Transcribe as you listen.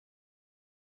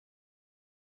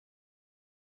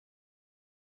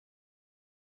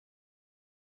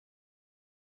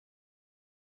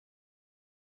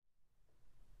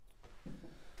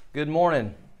Good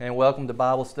morning and welcome to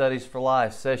Bible Studies for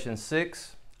Life, Session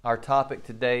 6. Our topic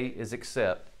today is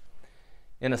accept.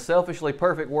 In a selfishly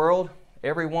perfect world,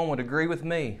 everyone would agree with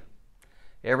me.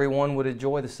 Everyone would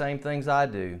enjoy the same things I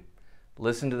do,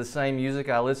 listen to the same music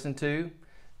I listen to,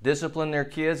 discipline their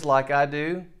kids like I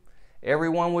do.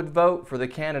 Everyone would vote for the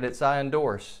candidates I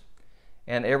endorse,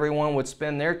 and everyone would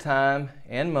spend their time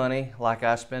and money like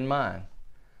I spend mine.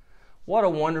 What a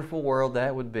wonderful world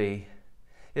that would be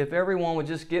if everyone would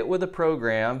just get with the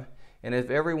program, and if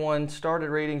everyone started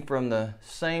reading from the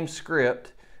same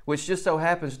script, which just so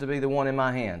happens to be the one in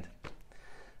my hand.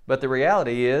 But the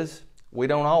reality is, we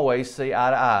don't always see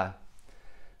eye to eye.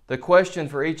 The question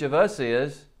for each of us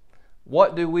is,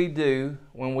 what do we do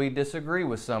when we disagree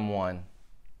with someone?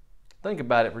 Think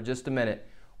about it for just a minute.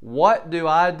 What do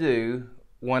I do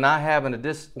when I have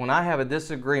a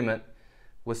disagreement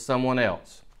with someone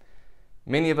else?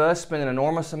 Many of us spend an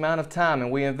enormous amount of time, and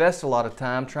we invest a lot of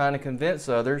time trying to convince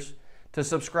others to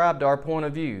subscribe to our point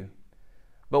of view.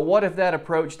 But what if that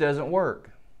approach doesn't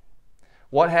work?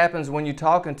 What happens when you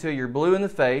talk until you're blue in the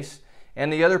face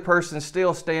and the other person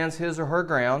still stands his or her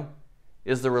ground?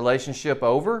 Is the relationship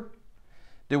over?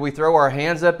 Do we throw our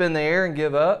hands up in the air and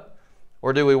give up?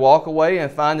 Or do we walk away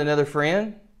and find another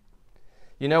friend?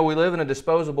 You know, we live in a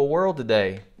disposable world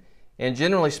today, and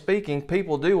generally speaking,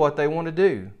 people do what they want to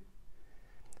do.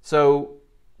 So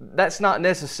that's not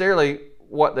necessarily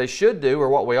what they should do or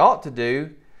what we ought to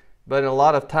do, but in a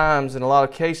lot of times, in a lot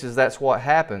of cases, that's what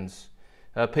happens.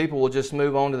 People will just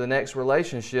move on to the next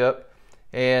relationship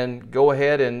and go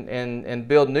ahead and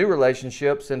build new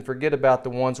relationships and forget about the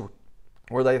ones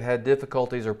where they've had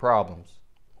difficulties or problems.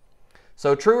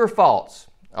 So true or false,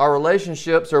 our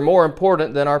relationships are more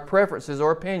important than our preferences or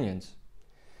opinions.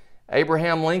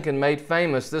 Abraham Lincoln made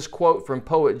famous this quote from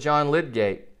poet John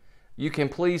Lydgate: "You can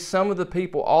please some of the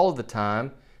people all of the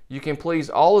time. You can please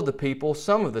all of the people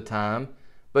some of the time,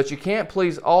 but you can't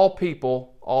please all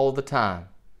people all of the time."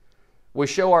 We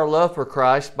show our love for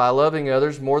Christ by loving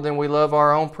others more than we love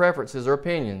our own preferences or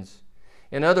opinions.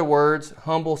 In other words,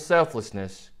 humble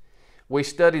selflessness. We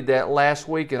studied that last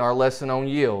week in our lesson on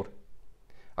yield.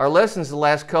 Our lessons the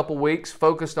last couple weeks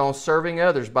focused on serving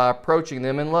others by approaching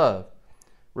them in love,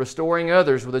 restoring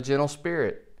others with a gentle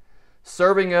spirit,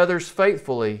 serving others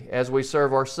faithfully as we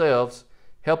serve ourselves,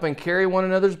 helping carry one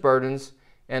another's burdens,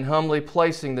 and humbly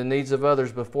placing the needs of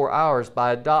others before ours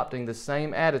by adopting the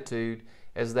same attitude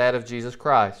as that of Jesus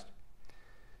Christ.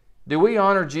 Do we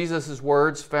honor Jesus'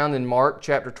 words found in Mark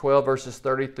chapter 12, verses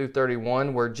 30 through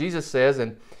 31, where Jesus says,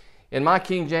 and in my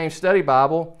King James Study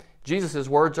Bible, Jesus'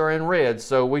 words are in red,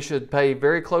 so we should pay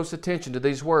very close attention to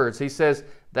these words. He says,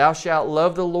 "Thou shalt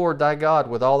love the Lord thy God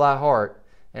with all thy heart,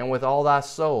 and with all thy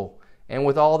soul, and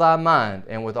with all thy mind,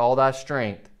 and with all thy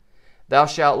strength. Thou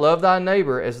shalt love thy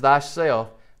neighbor as thyself.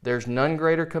 There's none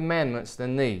greater commandments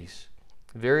than these."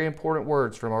 Very important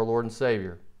words from our Lord and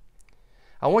Savior.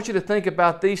 I want you to think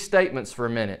about these statements for a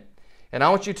minute. And I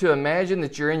want you to imagine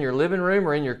that you're in your living room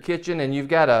or in your kitchen and you've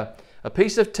got a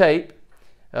piece of tape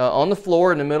on the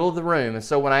floor in the middle of the room. And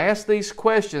so when I ask these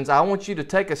questions, I want you to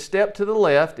take a step to the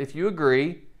left if you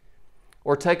agree,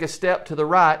 or take a step to the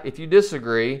right if you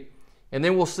disagree, and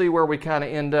then we'll see where we kind of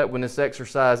end up when this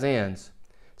exercise ends.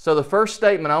 So the first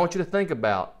statement I want you to think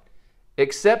about: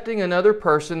 accepting another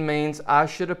person means I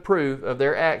should approve of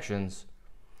their actions.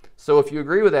 So if you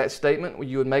agree with that statement,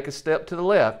 you would make a step to the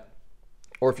left,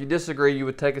 or if you disagree, you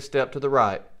would take a step to the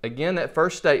right. Again, that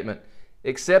first statement,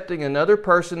 accepting another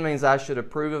person means I should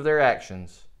approve of their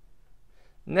actions.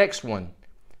 Next one,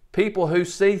 people who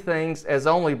see things as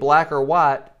only black or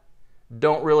white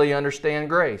don't really understand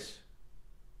grace.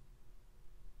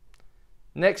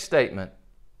 Next statement,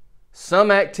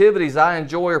 some activities I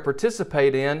enjoy or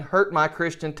participate in hurt my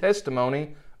Christian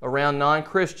testimony around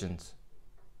non-Christians.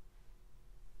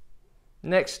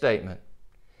 Next statement,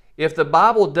 if the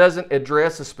Bible doesn't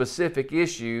address a specific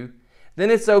issue, then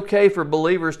it's okay for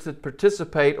believers to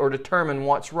participate or determine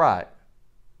what's right.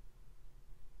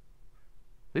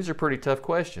 These are pretty tough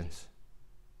questions.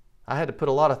 I had to put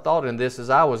a lot of thought in this as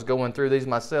I was going through these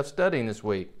myself studying this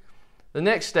week. The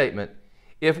next statement,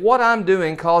 if what I'm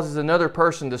doing causes another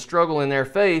person to struggle in their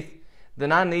faith,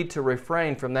 then I need to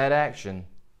refrain from that action.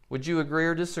 Would you agree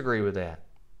or disagree with that?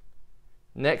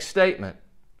 Next statement,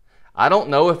 I don't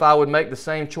know if I would make the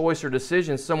same choice or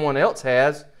decision someone else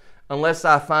has unless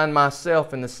I find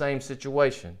myself in the same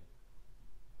situation.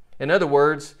 In other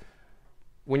words,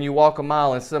 when you walk a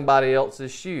mile in somebody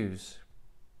else's shoes,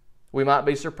 we might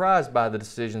be surprised by the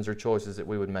decisions or choices that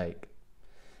we would make.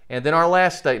 And then our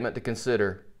last statement to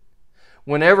consider,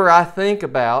 whenever I think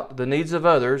about the needs of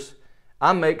others,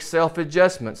 I make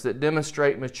self-adjustments that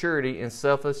demonstrate maturity and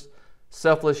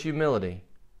selfless humility.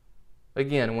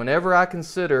 Again, whenever I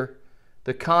consider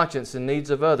the conscience and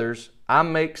needs of others, I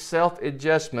make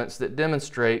self-adjustments that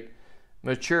demonstrate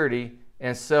maturity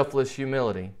and selfless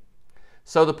humility.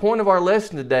 So the point of our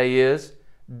lesson today is,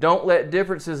 don't let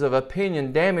differences of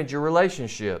opinion damage your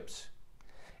relationships.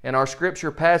 And our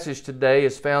scripture passage today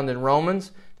is found in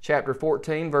Romans chapter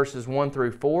 14, verses 1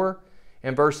 through 4,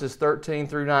 and verses 13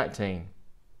 through 19.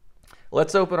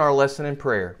 Let's open our lesson in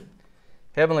prayer.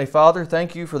 Heavenly Father,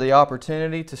 thank you for the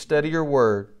opportunity to study your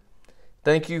word.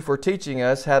 Thank you for teaching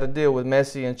us how to deal with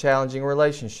messy and challenging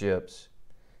relationships.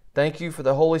 Thank you for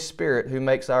the Holy Spirit who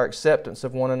makes our acceptance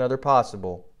of one another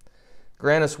possible.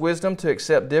 Grant us wisdom to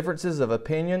accept differences of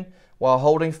opinion while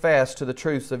holding fast to the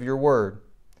truths of your word.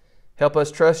 Help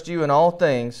us trust you in all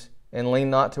things and lean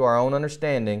not to our own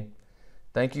understanding.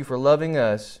 Thank you for loving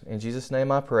us. In Jesus'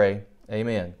 name I pray.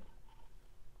 Amen.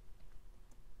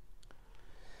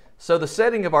 So the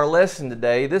setting of our lesson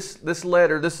today, this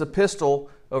epistle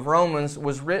of Romans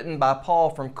was written by Paul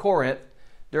from Corinth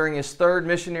during his third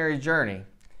missionary journey.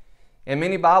 And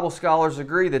many Bible scholars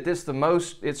agree that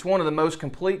it's one of the most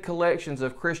complete collections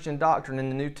of Christian doctrine in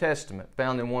the New Testament,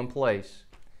 found in one place.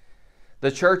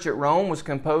 The church at Rome was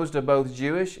composed of both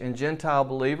Jewish and Gentile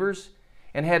believers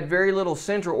and had very little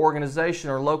central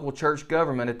organization or local church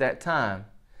government at that time.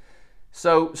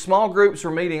 So small groups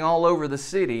were meeting all over the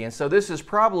city, and so this is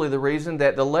probably the reason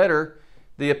that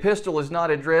the epistle is not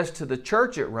addressed to the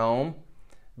church at Rome,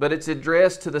 but it's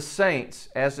addressed to the saints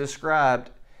as described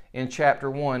in chapter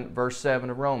 1, verse 7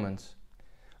 of Romans.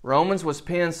 Romans was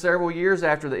penned several years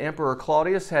after the Emperor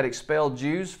Claudius had expelled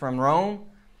Jews from Rome.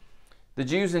 The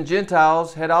Jews and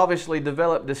Gentiles had obviously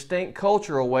developed distinct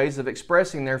cultural ways of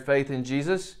expressing their faith in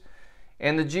Jesus,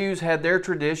 and the Jews had their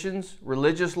traditions,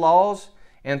 religious laws,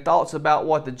 and thoughts about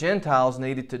what the Gentiles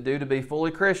needed to do to be fully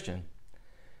Christian.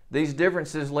 These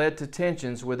differences led to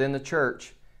tensions within the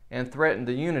church and threatened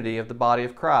the unity of the body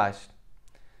of Christ.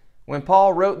 When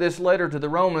Paul wrote this letter to the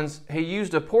Romans, he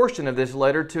used a portion of this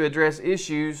letter to address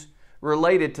issues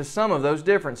related to some of those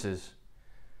differences.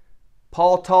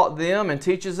 Paul taught them and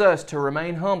teaches us to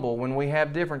remain humble when we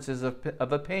have differences of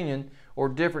opinion or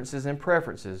differences in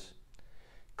preferences.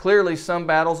 Clearly, some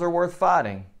battles are worth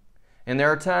fighting, and there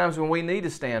are times when we need to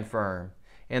stand firm,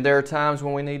 and there are times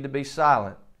when we need to be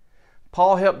silent.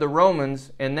 Paul helped the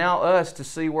Romans and now us to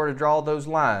see where to draw those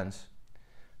lines.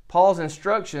 Paul's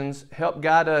instructions help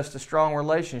guide us to strong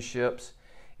relationships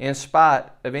in spite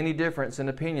of any difference in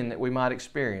opinion that we might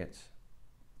experience.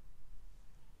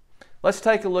 Let's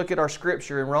take a look at our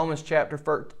scripture in Romans chapter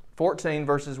 14,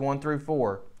 verses 1 through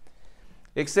 4.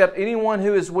 Except anyone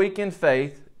who is weak in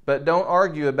faith, but don't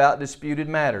argue about disputed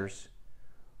matters.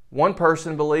 One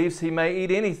person believes he may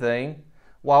eat anything,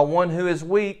 while one who is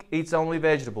weak eats only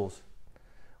vegetables.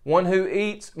 One who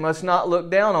eats must not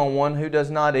look down on one who does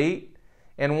not eat,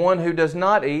 and one who does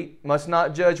not eat must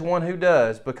not judge one who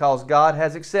does, because God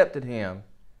has accepted him.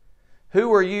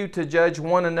 Who are you to judge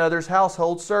one another's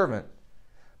household servant?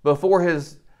 Before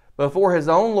his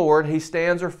own Lord he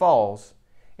stands or falls,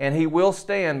 and he will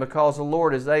stand because the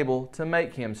Lord is able to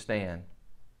make him stand.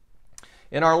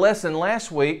 In our lesson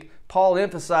last week, Paul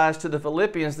emphasized to the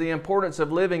Philippians the importance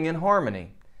of living in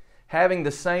harmony, having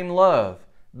the same love,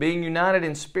 being united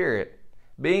in spirit,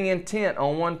 being intent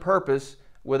on one purpose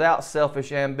without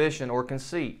selfish ambition or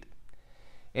conceit.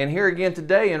 And here again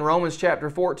today in Romans chapter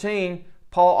 14,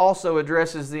 Paul also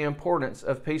addresses the importance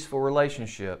of peaceful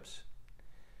relationships.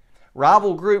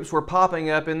 Rival groups were popping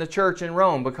up in the church in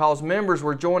Rome because members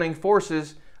were joining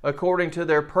forces according to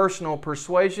their personal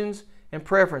persuasions and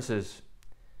preferences.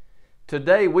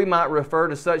 Today we might refer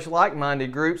to such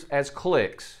like-minded groups as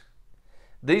cliques.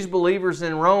 These believers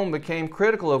in Rome became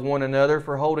critical of one another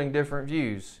for holding different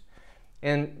views.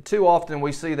 And too often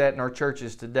we see that in our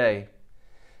churches today.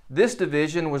 This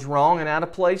division was wrong and out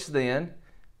of place then,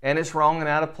 and it's wrong and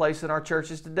out of place in our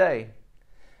churches today.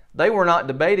 They were not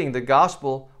debating the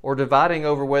gospel or dividing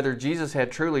over whether Jesus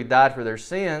had truly died for their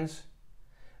sins.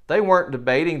 They weren't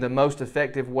debating the most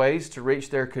effective ways to reach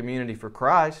their community for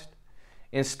Christ.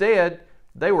 Instead,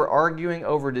 they were arguing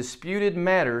over disputed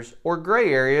matters or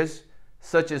gray areas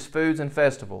such as foods and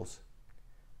festivals.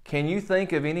 Can you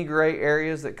think of any gray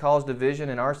areas that cause division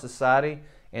in our society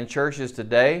and churches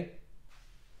today?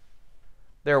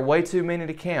 There are way too many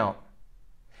to count.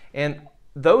 And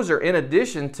those are in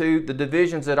addition to the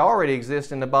divisions that already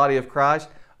exist in the body of Christ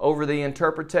over the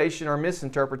interpretation or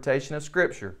misinterpretation of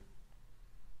Scripture.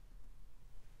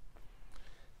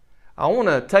 I want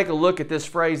to take a look at this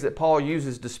phrase that Paul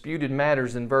uses, disputed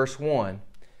matters, in verse 1.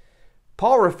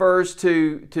 Paul refers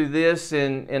to this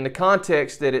in the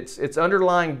context that it's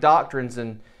underlying doctrines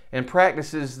and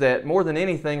practices that more than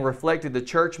anything reflected the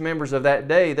church members of that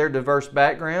day, their diverse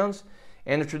backgrounds,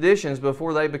 and the traditions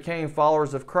before they became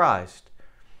followers of Christ.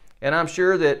 And I'm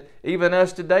sure that even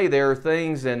us today, there are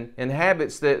things and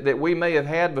habits that we may have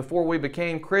had before we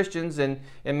became Christians, and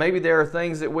maybe there are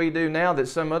things that we do now that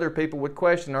some other people would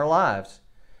question our lives.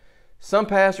 Some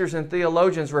pastors and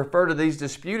theologians refer to these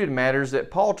disputed matters that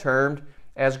Paul termed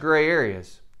as gray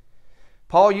areas.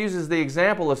 Paul uses the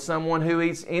example of someone who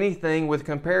eats anything with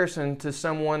comparison to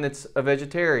someone that's a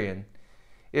vegetarian.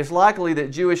 It's likely that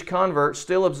Jewish converts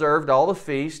still observed all the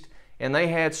feasts, and they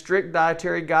had strict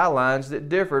dietary guidelines that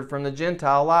differed from the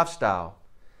Gentile lifestyle.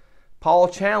 Paul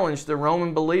challenged the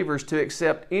Roman believers to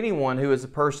accept anyone who is a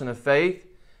person of faith,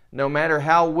 no matter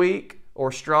how weak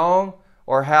or strong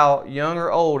or how young or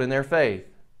old in their faith.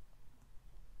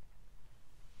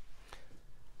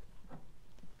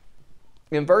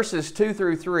 In verses 2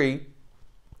 through 3,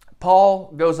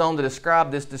 Paul goes on to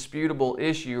describe this disputable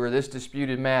issue or this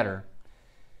disputed matter.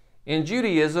 In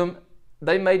Judaism,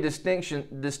 they made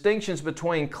distinctions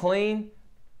between clean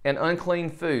and unclean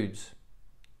foods.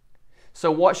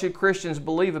 So what should Christians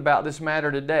believe about this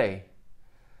matter today?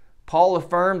 Paul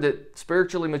affirmed that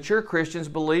spiritually mature Christians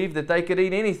believed that they could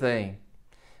eat anything.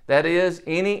 That is,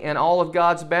 any and all of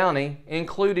God's bounty,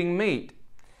 including meat.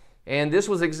 And this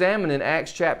was examined in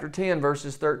Acts chapter 10,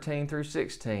 verses 13 through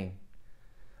 16.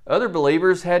 Other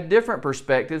believers had different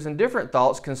perspectives and different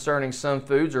thoughts concerning some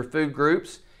foods or food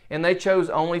groups, and they chose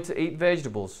only to eat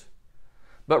vegetables.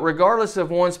 But regardless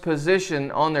of one's position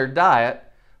on their diet,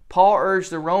 Paul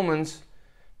urged the Romans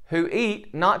who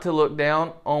eat not to look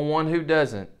down on one who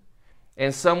doesn't.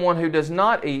 And someone who does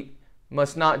not eat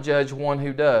must not judge one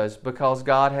who does, because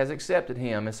God has accepted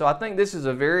him. And so I think this is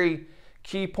a very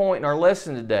key point in our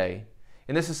lesson today.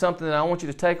 And this is something that I want you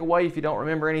to take away if you don't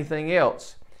remember anything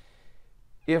else.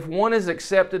 If one is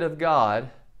accepted of God,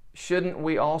 shouldn't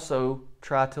we also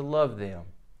try to love them?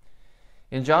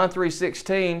 In John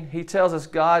 3:16, he tells us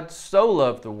God so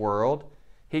loved the world,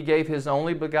 he gave his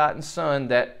only begotten Son,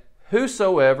 that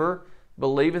whosoever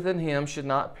believeth in him should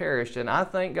not perish. And I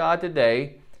thank God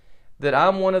today that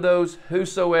I'm one of those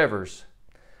whosoevers.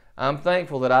 I'm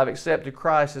thankful that I've accepted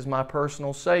Christ as my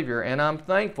personal Savior, and I'm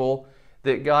thankful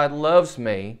that God loves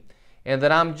me and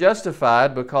that I'm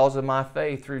justified because of my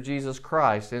faith through Jesus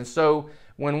Christ. And so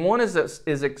when one is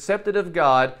accepted of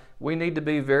God, we need to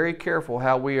be very careful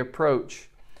how we approach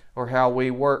or how we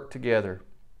work together.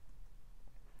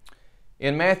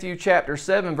 In Matthew chapter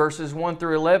 7, verses 1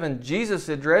 through 11, Jesus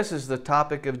addresses the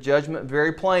topic of judgment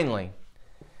very plainly.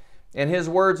 In his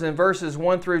words in verses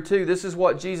 1 through 2, this is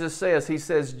what Jesus says. He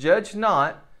says, "Judge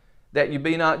not, that you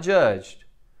be not judged.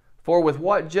 For with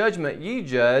what judgment ye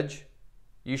judge,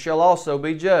 you shall also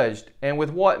be judged. And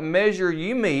with what measure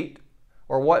you mete,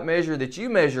 or what measure that you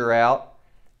measure out,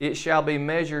 it shall be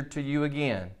measured to you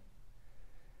again."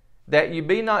 That you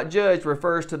be not judged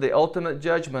refers to the ultimate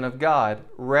judgment of God,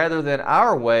 rather than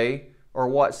our way or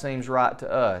what seems right to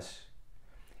us.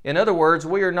 In other words,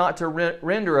 we are not to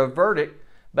render a verdict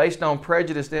based on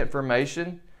prejudiced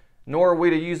information, nor are we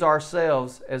to use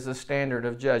ourselves as a standard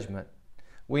of judgment.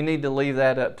 We need to leave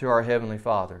that up to our Heavenly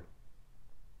Father.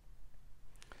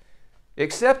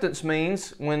 Acceptance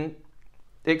means we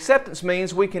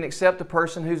can accept a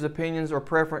person whose opinions or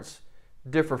preference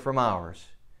differ from ours.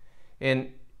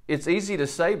 And it's easy to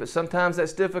say, but sometimes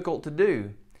that's difficult to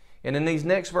do. And in these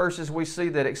next verses, we see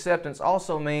that acceptance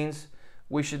also means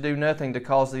we should do nothing to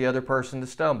cause the other person to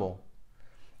stumble.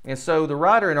 And so the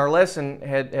writer in our lesson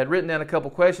had written down a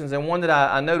couple questions, and one that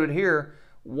I noted here: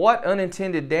 what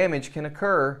unintended damage can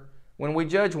occur when we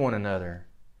judge one another?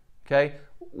 Okay?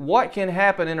 What can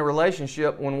happen in a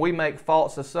relationship when we make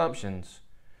false assumptions?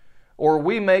 Or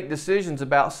we make decisions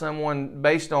about someone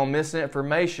based on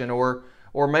misinformation, or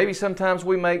maybe sometimes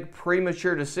we make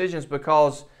premature decisions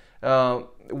because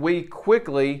we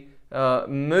quickly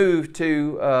move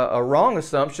to a wrong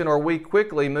assumption, or we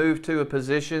quickly move to a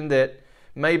position that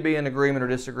may be in agreement or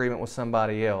disagreement with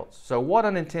somebody else. So what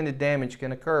unintended damage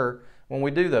can occur when we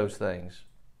do those things?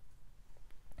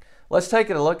 Let's take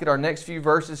a look at our next few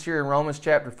verses here in Romans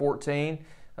chapter 14,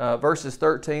 verses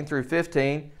 13 through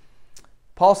 15.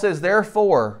 Paul says,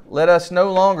 "Therefore, let us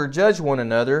no longer judge one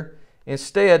another.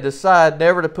 Instead, decide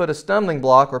never to put a stumbling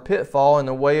block or pitfall in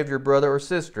the way of your brother or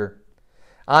sister.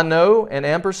 I know and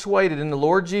am persuaded in the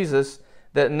Lord Jesus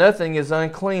that nothing is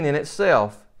unclean in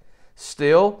itself.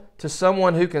 Still, to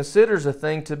someone who considers a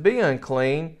thing to be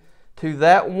unclean, to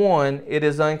that one it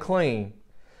is unclean.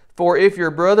 For if your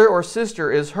brother or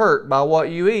sister is hurt by what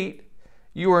you eat,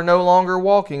 you are no longer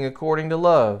walking according to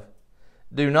love.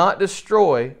 Do not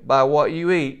destroy by what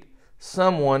you eat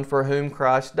someone for whom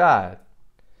Christ died.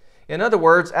 In other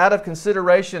words, out of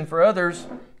consideration for others,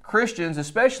 Christians,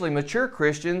 especially mature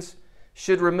Christians,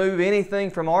 should remove anything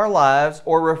from our lives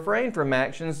or refrain from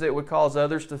actions that would cause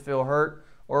others to feel hurt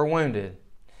or wounded.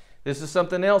 This is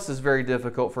something else that's very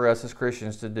difficult for us as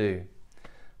Christians to do.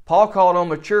 Paul called on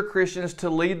mature Christians to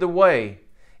lead the way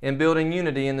in building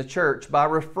unity in the church by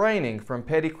refraining from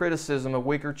petty criticism of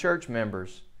weaker church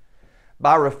members.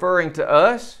 By referring to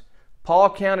us, Paul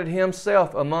counted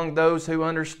himself among those who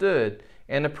understood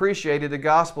and appreciated the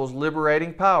gospel's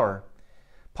liberating power.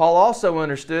 Paul also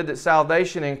understood that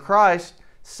salvation in Christ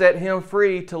set him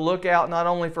free to look out not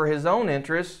only for his own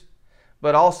interests,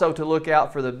 but also to look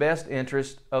out for the best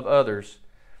interest of others.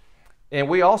 And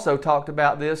we also talked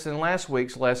about this in last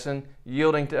week's lesson,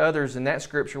 yielding to others, and that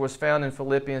scripture was found in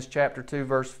Philippians chapter 2,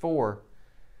 verse 4.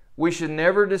 We should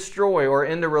never destroy or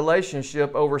end a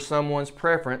relationship over someone's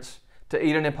preference to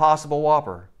eat an Impossible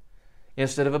Whopper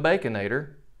instead of a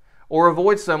Baconator, or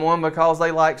avoid someone because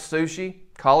they like sushi,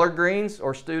 collard greens,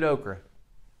 or stewed okra.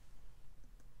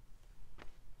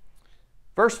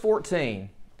 Verse 14.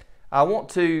 I want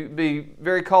to be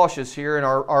very cautious here, and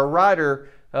our writer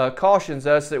cautions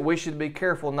us that we should be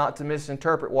careful not to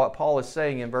misinterpret what Paul is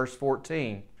saying in verse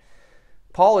 14.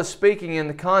 Paul is speaking in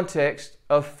the context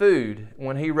of food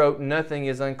when he wrote, "Nothing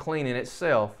is unclean in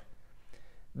itself."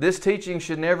 This teaching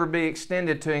should never be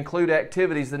extended to include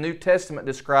activities the New Testament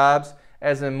describes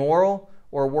as immoral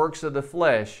or works of the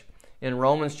flesh in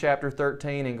Romans chapter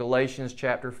 13 and Galatians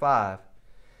chapter 5.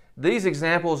 These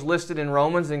examples listed in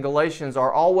Romans and Galatians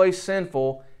are always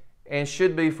sinful and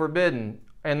should be forbidden,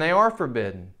 and they are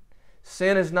forbidden.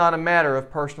 Sin is not a matter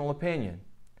of personal opinion.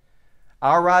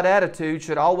 Our right attitude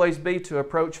should always be to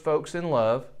approach folks in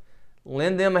love,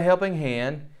 lend them a helping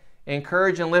hand,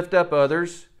 encourage and lift up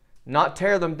others, not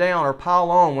tear them down or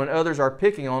pile on when others are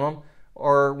picking on them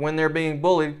or when they're being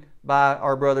bullied by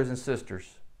our brothers and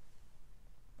sisters.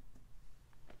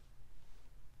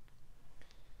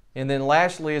 And then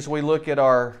lastly, as we look at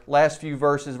our last few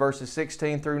verses, verses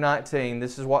 16 through 19,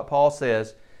 this is what Paul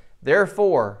says.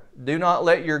 Therefore, do not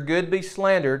let your good be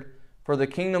slandered, for the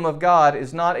kingdom of God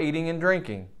is not eating and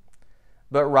drinking,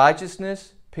 but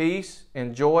righteousness, peace,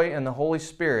 and joy in the Holy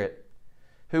Spirit.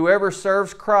 Whoever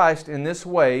serves Christ in this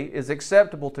way is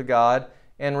acceptable to God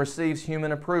and receives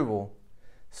human approval.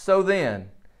 So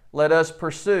then, let us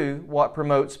pursue what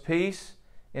promotes peace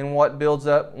and what builds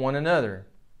up one another.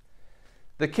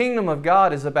 The kingdom of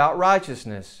God is about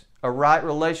righteousness, a right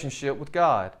relationship with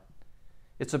God.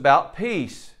 It's about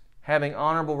peace, having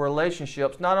honorable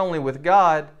relationships not only with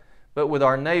God, but with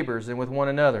our neighbors and with one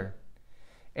another.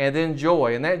 And then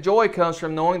joy. And that joy comes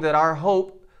from knowing that our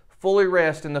hope fully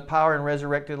rests in the power and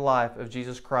resurrected life of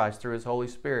Jesus Christ through His Holy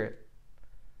Spirit.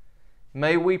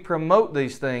 May we promote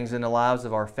these things in the lives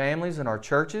of our families and our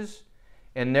churches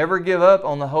and never give up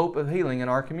on the hope of healing in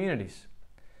our communities.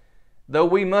 Though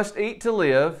we must eat to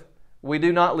live, we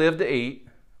do not live to eat,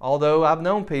 although I've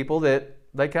known people that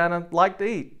they kind of like to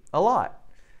eat a lot.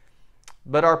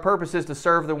 But our purpose is to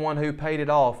serve the one who paid it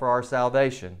all for our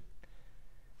salvation.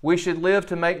 We should live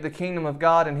to make the kingdom of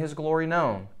God and His glory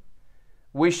known.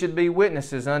 We should be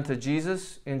witnesses unto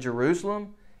Jesus in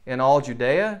Jerusalem, in all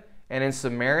Judea, and in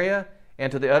Samaria,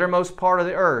 and to the uttermost part of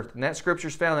the earth. And that scripture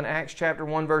is found in Acts chapter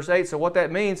 1, verse 8. So what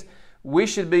that means, we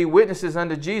should be witnesses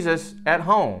unto Jesus at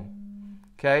home.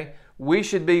 Okay? We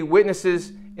should be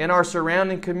witnesses in our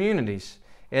surrounding communities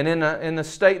and in the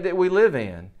state that we live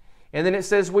in. And then it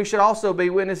says we should also be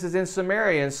witnesses in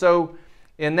Samaria. And so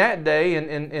in that day,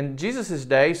 in Jesus'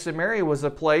 day, Samaria was a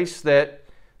place that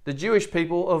the Jewish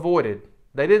people avoided.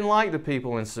 They didn't like the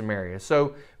people in Samaria.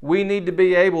 So we need to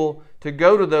be able to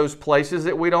go to those places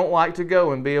that we don't like to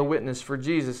go and be a witness for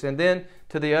Jesus. And then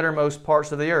to the uttermost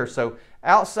parts of the earth. So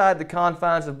outside the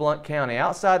confines of Blount County,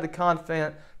 outside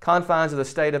the confines of the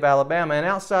state of Alabama, and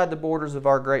outside the borders of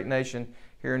our great nation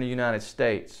here in the United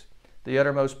States, the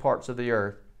uttermost parts of the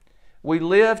earth. We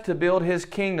live to build His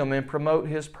kingdom and promote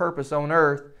His purpose on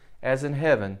earth as in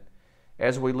heaven,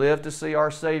 as we live to see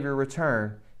our Savior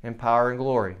return in power and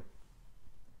glory.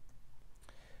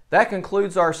 That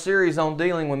concludes our series on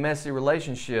dealing with messy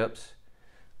relationships.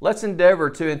 Let's endeavor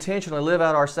to intentionally live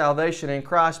out our salvation in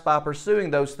Christ by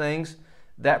pursuing those things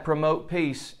that promote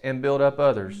peace and build up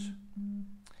others.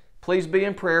 Please be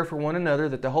in prayer for one another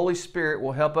that the Holy Spirit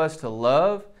will help us to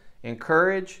love,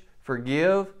 encourage,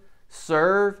 forgive,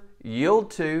 serve,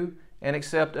 yield to, and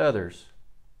accept others.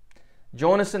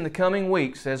 Join us in the coming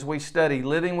weeks as we study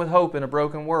living with hope in a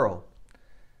broken world.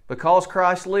 Because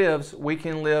Christ lives, we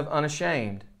can live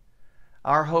unashamed.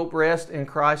 Our hope rests in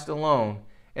Christ alone,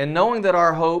 And knowing that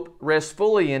our hope rests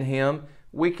fully in Him,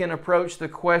 we can approach the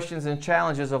questions and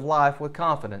challenges of life with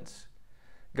confidence.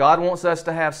 God wants us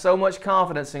to have so much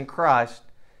confidence in Christ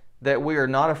that we are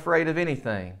not afraid of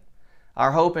anything.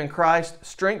 Our hope in Christ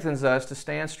strengthens us to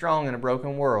stand strong in a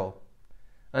broken world.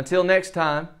 Until next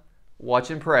time, watch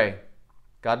and pray.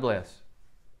 God bless.